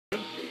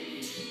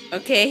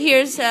Okay,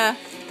 here's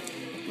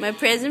my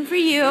present for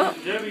you.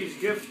 Debbie's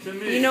gift to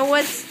me. You know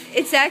what's?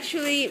 It's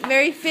actually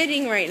very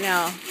fitting right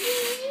now.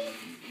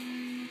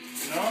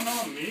 No,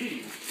 not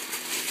me.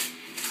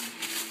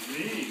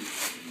 Me.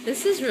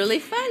 This is really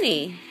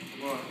funny.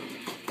 What?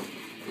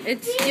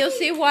 You'll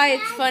see why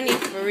it's funny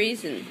for a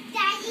reason.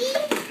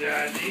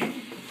 Daddy.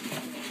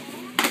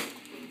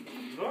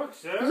 Look,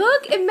 Sev.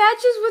 Look, it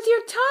matches with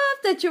your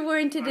top that you're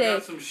wearing I today.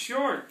 got some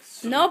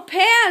shorts. No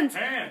pants.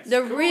 Pants.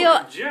 The Cool,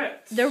 real,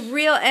 Jets. the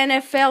real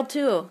NFL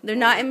too. They're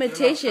not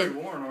imitation.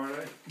 They're not pre-worn, are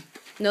they?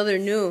 No, they're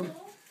new.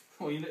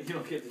 Well, you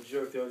don't get the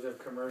joke. They always have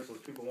commercials.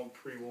 People want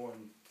pre-worn.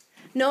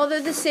 No,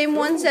 they're the same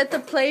ones that the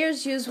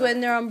players use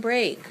when they're on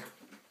break.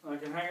 I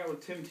can hang out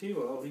with Tim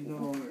Tebow. He's no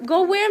longer.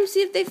 Go wear them,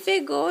 see if they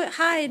fit. Go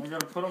hide. I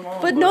gotta put them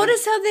on. But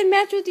notice how they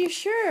match with your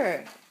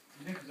shirt.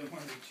 Yeah, 'cause I'm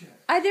wearing the Jets.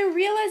 I didn't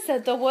realize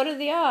that though. What are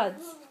the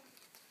odds?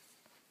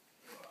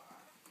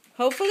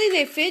 Hopefully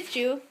they fit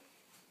you.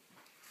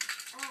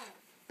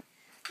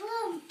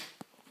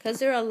 Because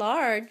they're a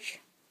large.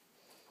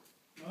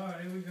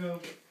 Alright, here we go.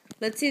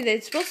 Let's see, they're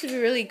supposed to be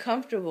really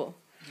comfortable.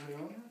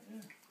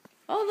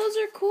 Oh, those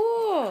are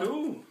cool.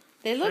 Cool.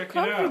 They look Check it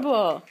out.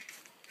 comfortable.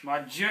 My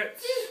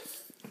Jets.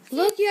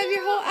 Look, you have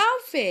your whole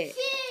outfit.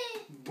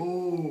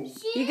 Boom.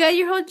 You got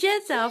your whole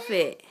Jets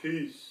outfit.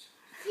 Peace.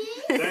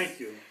 Thank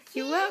you.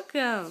 You're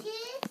welcome.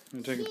 Let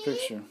me take a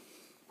picture.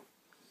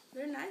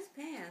 They're nice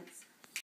pants.